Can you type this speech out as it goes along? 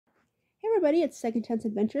Hey everybody, it's Second Chance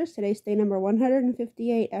Adventures. Today's day number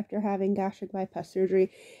 158 after having gastric bypass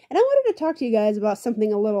surgery. And I wanted to talk to you guys about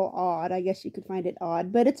something a little odd. I guess you could find it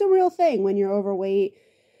odd, but it's a real thing when you're overweight,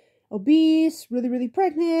 obese, really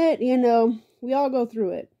pregnant. We all go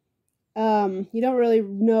through it. You don't really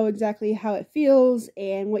know exactly how it feels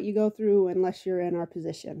and what you go through unless you're in our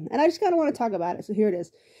position. And I just kind of want to talk about it, so here it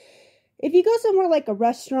is. If you go somewhere like a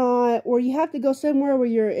restaurant, or you have to go somewhere where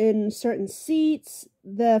you're in certain seats,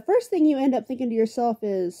 the first thing you end up thinking to yourself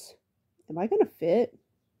is, am I going to fit?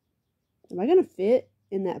 Am I going to fit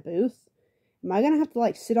in that booth? Am I going to have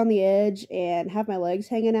to sit on the edge and have my legs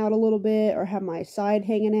hanging out a little bit, or have my side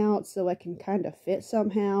hanging out so I can kind of fit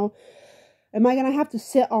somehow? Am I going to have to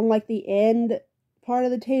sit on the end part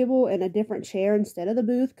of the table in a different chair instead of the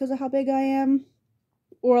booth because of how big I am?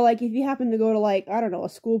 Or if you happen to go to I don't know, a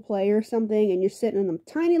school play or something, and you're sitting in them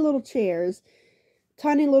tiny little chairs,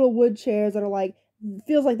 tiny little wood chairs that are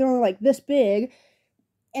feels like they're only this big,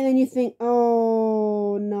 and then you think,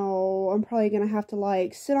 oh no, I'm probably gonna have to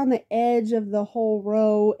sit on the edge of the whole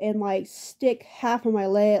row and stick half of my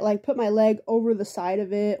leg, put my leg over the side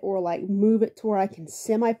of it, or move it to where I can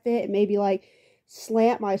semi-fit, and maybe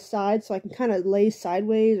slant my side so I can kind of lay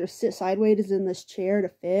sideways or sit sideways in this chair to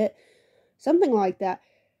fit. Something like that.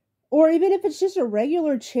 Or even if it's just a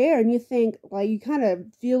regular chair and you think, you kind of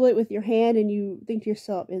feel it with your hand and you think to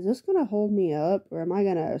yourself, is this going to hold me up? Or am I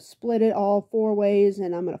going to split it all four ways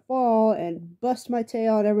and I'm going to fall and bust my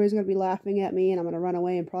tail and everybody's going to be laughing at me and I'm going to run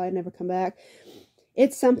away and probably never come back?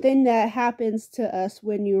 It's something that happens to us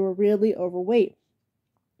when you're really overweight.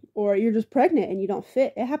 Or you're just pregnant and you don't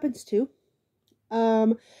fit. It happens too.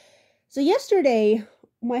 So yesterday,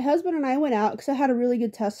 my husband and I went out because I had a really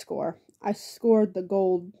good test score. I scored the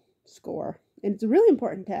gold score, and it's a really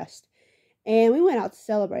important test, and we went out to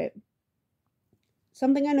celebrate.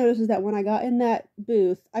 Something I noticed is that when I got in that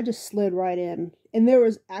booth, I just slid right in, and there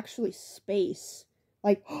was actually space.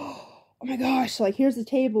 Oh my gosh, here's the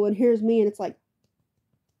table and here's me, and it's oh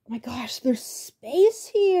my gosh, there's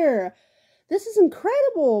space here. This is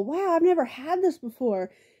incredible. Wow, I've never had this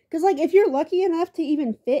before. Because if you're lucky enough to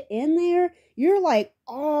even fit in there, you're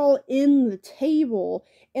all in the table.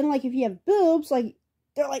 And if you have boobs,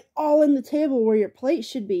 they're all in the table where your plate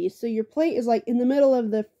should be. So your plate is in the middle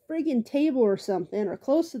of the friggin' table or something, or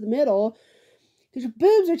close to the middle, because your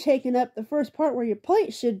boobs are taking up the first part where your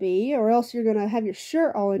plate should be, or else you're gonna have your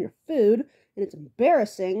shirt all in your food, and it's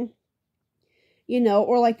embarrassing.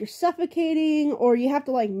 Or you're suffocating, or you have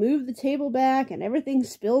to move the table back and everything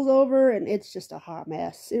spills over, and it's just a hot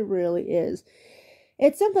mess. It really is.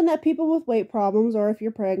 It's something that people with weight problems, or if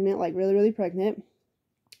you're pregnant, really pregnant,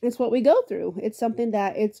 it's what we go through. It's something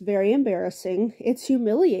that it's very embarrassing. It's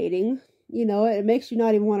humiliating. It makes you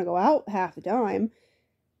not even want to go out half the time,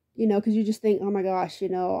 because you just think, oh my gosh,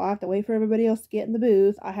 I have to wait for everybody else to get in the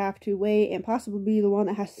booth. I have to wait and possibly be the one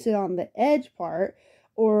that has to sit on the edge part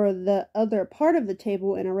or the other part of the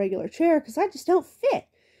table in a regular chair because I just don't fit.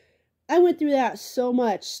 I went through that so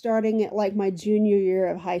much starting at my junior year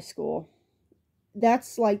of high school.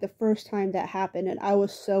 That's the first time that happened, and I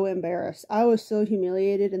was so embarrassed. I was so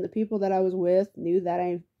humiliated, and the people that I was with knew that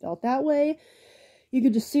I felt that way. You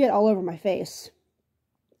could just see it all over my face.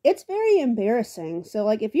 It's very embarrassing. So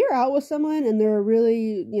if you're out with someone and they're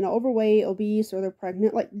really, overweight, obese, or they're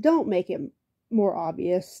pregnant, don't make it more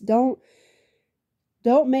obvious. Don't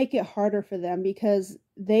make it harder for them, because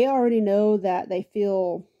they already know that they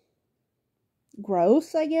feel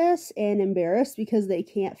gross, I guess, and embarrassed because they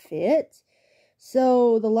can't fit.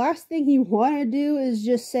 So the last thing you want to do is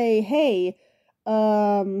just say, hey, what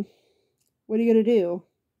are you going to do?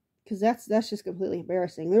 Because that's just completely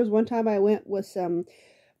embarrassing. There was one time I went with some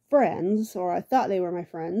friends, or I thought they were my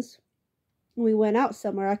friends. We went out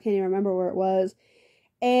somewhere. I can't even remember where it was.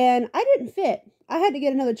 And I didn't fit. I had to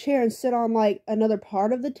get another chair and sit on another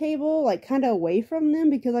part of the table, kind of away from them,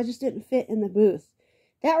 because I just didn't fit in the booth.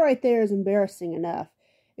 That right there is embarrassing enough.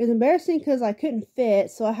 It was embarrassing because I couldn't fit,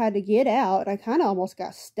 so I had to get out, and I kind of almost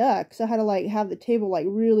got stuck, so I had to have the table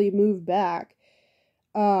really move back.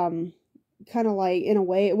 Kind of in a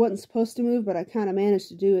way it wasn't supposed to move, but I kind of managed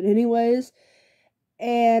to do it anyways.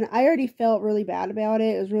 And I already felt really bad about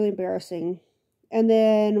it. It was really embarrassing. And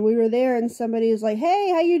then we were there and somebody was like, hey,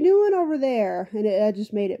 how you doing over there? And it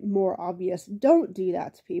just made it more obvious. Don't do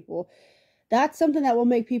that to people. That's something that will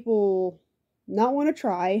make people not want to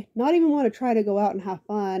try, not even want to try to go out and have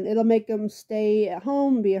fun. It'll make them stay at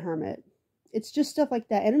home and be a hermit. It's just stuff like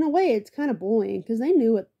that. And in a way, it's kind of bullying, because they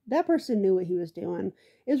knew it. That person knew what he was doing.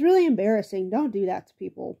 It was really embarrassing. Don't do that to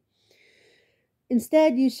people.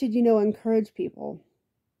 Instead, you should, encourage people.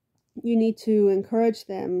 you need to encourage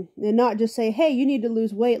them and not just say, hey, you need to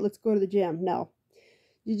lose weight, let's go to the gym. No.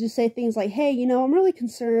 You just say things like, hey, I'm really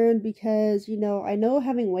concerned because, I know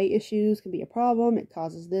having weight issues can be a problem. It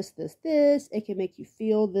causes this, this, this. It can make you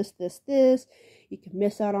feel this, this, this. You can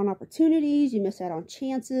miss out on opportunities. You miss out on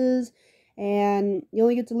chances. And you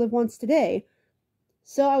only get to live once today.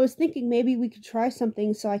 So I was thinking maybe we could try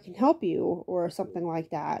something so I can help you or something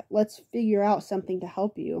like that. Let's figure out something to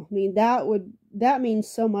help you. I mean, that means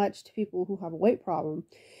so much to people who have a weight problem.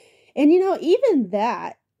 And, even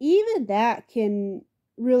that can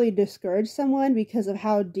really discourage someone because of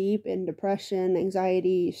how deep in depression,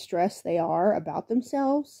 anxiety, stress they are about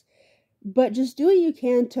themselves. But just do what you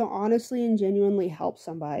can to honestly and genuinely help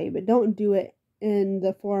somebody, but don't do it in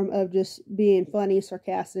the form of just being funny,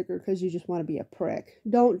 sarcastic, or because you just want to be a prick.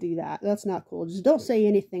 Don't do that. That's not cool. Just don't say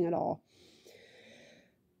anything at all.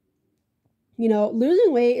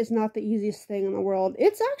 Losing weight is not the easiest thing in the world.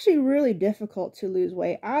 It's actually really difficult to lose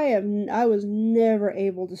weight. I was never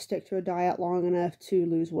able to stick to a diet long enough to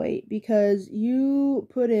lose weight because you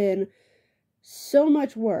put in so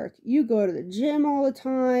much work. You go to the gym all the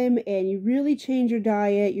time and you really change your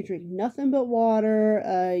diet. You drink nothing but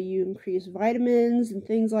water. You increase vitamins and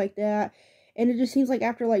things like that. And it just seems like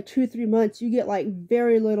after like 2-3 months, you get like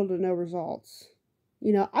very little to no results.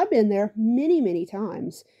 I've been there many, many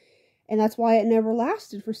times. And that's why it never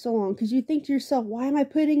lasted for so long. Because you think to yourself, why am I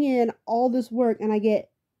putting in all this work and I get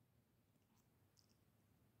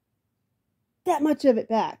that much of it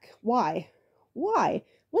back? Why?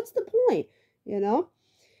 What's the point? And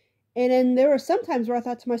then there were some times where I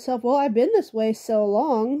thought to myself, well, I've been this way so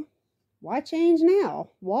long. Why change now?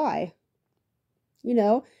 Why?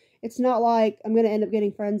 It's not like I'm going to end up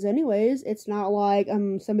getting friends anyways. It's not like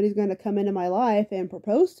somebody's going to come into my life and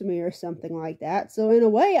propose to me or something like that. So in a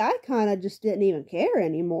way, I kind of just didn't even care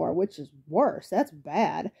anymore, which is worse. That's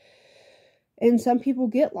bad. And some people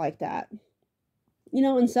get like that.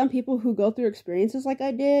 And some people who go through experiences like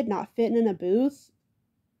I did, not fitting in a booth,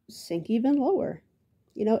 sink even lower.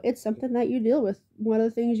 It's something that you deal with. One of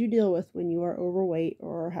the things you deal with when you are overweight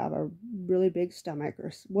or have a really big stomach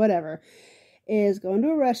or whatever is going to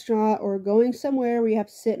a restaurant or going somewhere where you have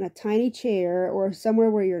to sit in a tiny chair or somewhere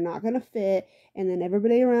where you're not going to fit, and then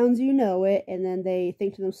everybody around you know it, and then they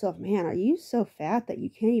think to themselves, man, are you so fat that you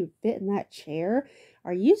can't even fit in that chair?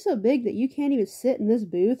 Are you so big that you can't even sit in this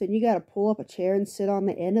booth and you got to pull up a chair and sit on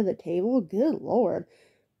the end of the table? Good Lord.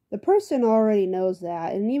 The person already knows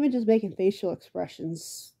that, and even just making facial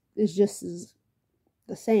expressions is just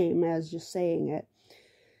the same as just saying it.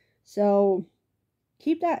 So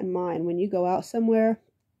keep that in mind when you go out somewhere,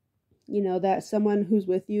 that someone who's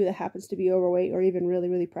with you that happens to be overweight or even really,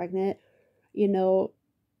 really pregnant, do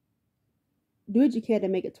what you can to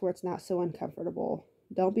make it to where it's not so uncomfortable.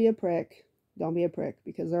 Don't be a prick. Don't be a prick,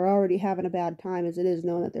 because they're already having a bad time as it is,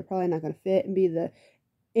 knowing that they're probably not going to fit and be the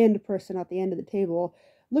end person at the end of the table,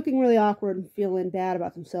 looking really awkward and feeling bad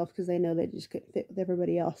about themselves because they know they just couldn't fit with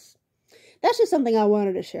everybody else. That's just something I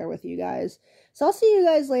wanted to share with you guys. So I'll see you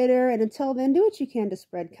guys later, and until then, do what you can to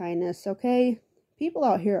spread kindness, okay? People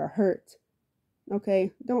out here are hurt.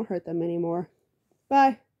 Okay? Don't hurt them anymore.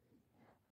 Bye.